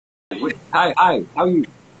Hi. How are you?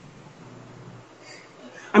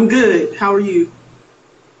 I'm good. How are you?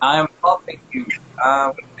 I'm well, thank you.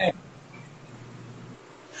 Okay.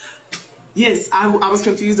 Yes, I was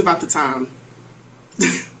confused about the time.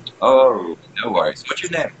 Oh, no worries. What's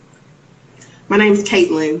your name? My name's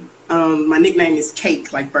Caitlin. My nickname is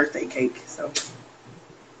Cake, like birthday cake. So,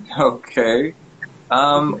 Okay.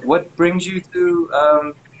 What brings you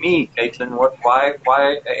to me, Caitlin?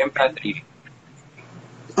 Why empathy?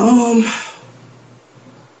 um,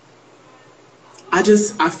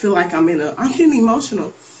 I feel like I'm getting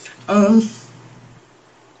emotional. Um,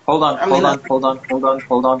 Hold on, I'm hold in a, on, hold on, hold on,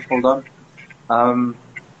 hold on, hold on. Um,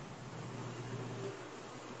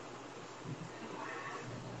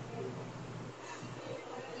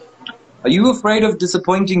 are you afraid of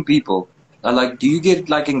disappointing people? Like, do you get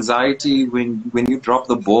like anxiety when you drop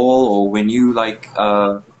the ball, or when you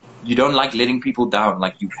don't like letting people down?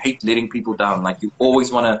 Like, you hate letting people down. Like, you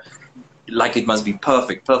always want to, like, it must be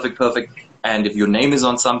perfect, perfect, perfect. And if your name is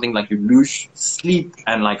on something, like, you lose sleep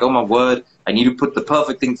and like, oh my word, I need to put the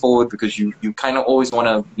perfect thing forward, because you kind of always want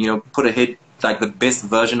to, put ahead like the best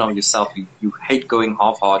version of yourself. You hate going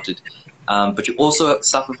half-hearted, but you also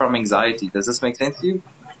suffer from anxiety. Does this make sense to you?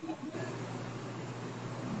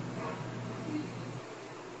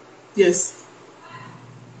 yes,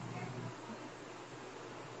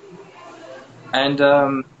 And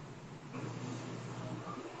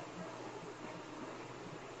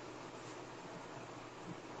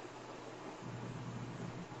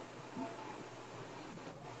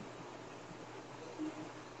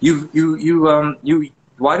you.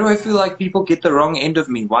 Why do I feel like people get the wrong end of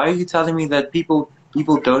me? Why are you telling me that people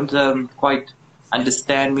don't quite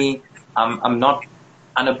understand me? I'm not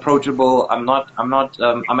unapproachable.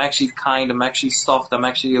 I'm actually kind. I'm actually soft. I'm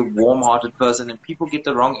actually a warm-hearted person, and people get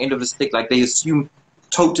the wrong end of a stick. Like, they assume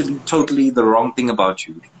totally the wrong thing about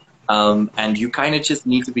you. And you kind of just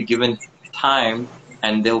need to be given time,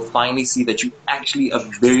 and they'll finally see that you're actually a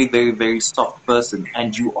very soft person,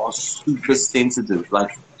 and you are super sensitive,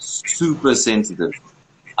 like super sensitive.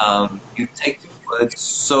 You take your words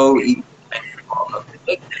so easy, and you are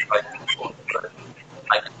affected by people's words.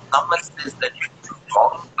 Like, if someone says that you're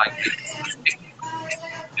wrong, like, they disrespect you,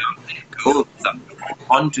 let go of stuff, you hold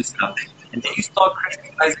on to stuff, and then you start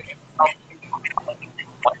criticizing yourself.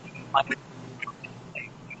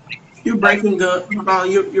 you're breaking up. Hold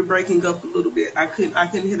on, you're breaking up a little bit. I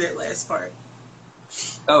couldn't hear that last part.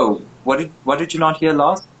 Oh, what did you not hear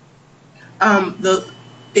last? The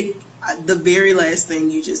it, the very last thing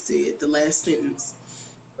you just said, the last sentence.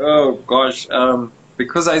 Oh gosh,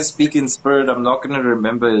 because I speak in spirit, I'm not gonna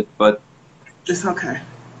remember it. But It's okay.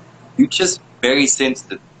 you're just very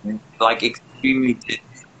sensitive, like extremely sensitive.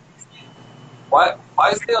 Why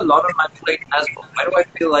is there a lot on my plate as well? Why do I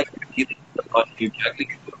feel like you're giving me a lot, you're juggling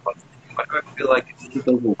me a lot? Why do I feel like it's just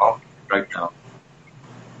overwhelming right now?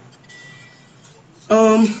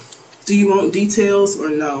 Um, do you want details or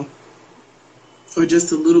no, or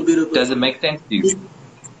just a little bit of Does it make sense to you? a?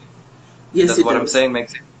 Yes, Does it what I'm does. saying make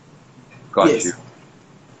sense? Got you. Yes.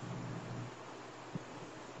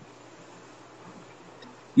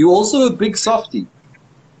 You also a big softie.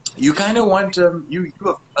 You kind of want you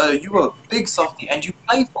are a big softie, and you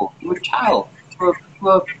playful. You're a child. You're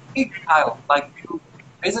a big child. Like, you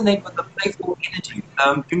resonate with the playful energy.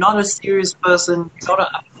 You're not a serious person. You're not an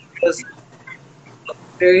upbeat person.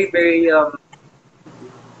 Very.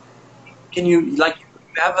 Can you, like,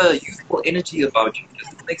 you have a youthful energy about you? Does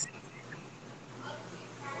this make sense?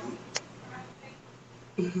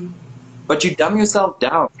 But you dumb yourself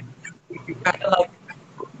down. You kind of like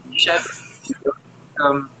shadow. You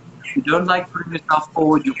don't, you don't like putting yourself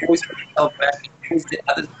forward. You always put yourself back. You always let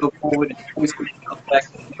others go forward, and you always put yourself back.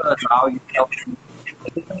 And you don't allow yourself to.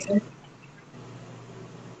 Does this make sense?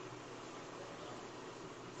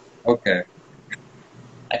 Okay.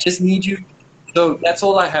 I just need you. So that's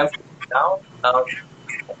all I have for you now.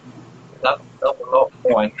 Love yourself a lot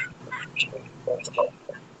more. I need you to appreciate yourself.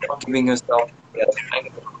 Not giving yourself the kind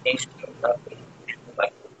of attention yourself.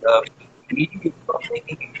 Like, you need to be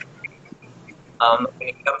making, when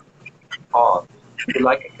it comes to art, you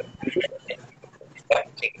like a computer, and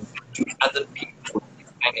reacting to other people,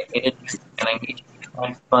 this kind of energy, and I need you to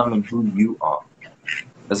transform in who you are.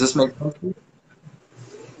 Does this make sense to you?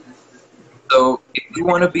 So if you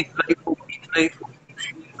want to be playful, be playful.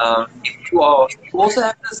 If you also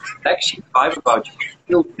have this black sheep vibe about you.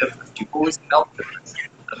 You feel different. You always felt different.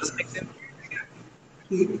 Does this make sense?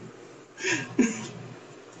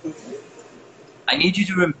 I need you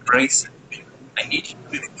to embrace it. I need you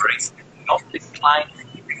to embrace it. Not decline it.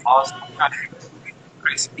 Stop trying to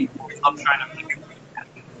impress people. Stop trying to make people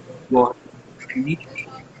happy. You need to be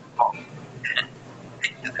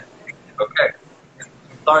Okay.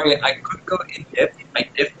 Sorry, I could go in depth. I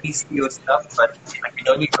definitely see your stuff, but I can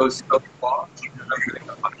only go so far because I'm doing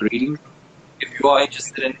a lot of reading. If you are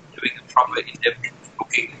interested in doing a proper in-depth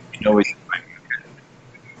booking, you know where to find me.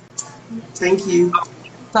 Thank you.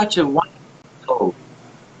 Such a wonderful.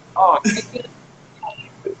 Oh, you're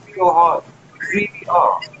good for your heart. You really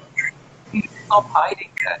are. Please stop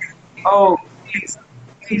hiding that. Oh, please,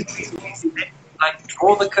 please, like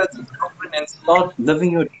draw the curtains open and start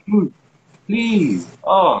living your dreams. Please.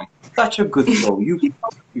 Oh, such a good soul. You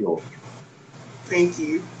feel. Thank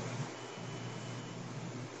you.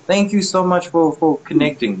 Thank you so much for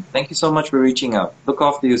connecting. Thank you so much for reaching out. Look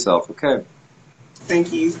after yourself, okay?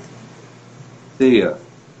 Thank you. See ya.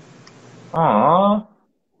 Aww.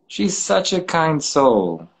 She's such a kind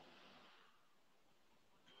soul.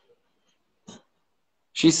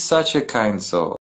 She's such a kind soul.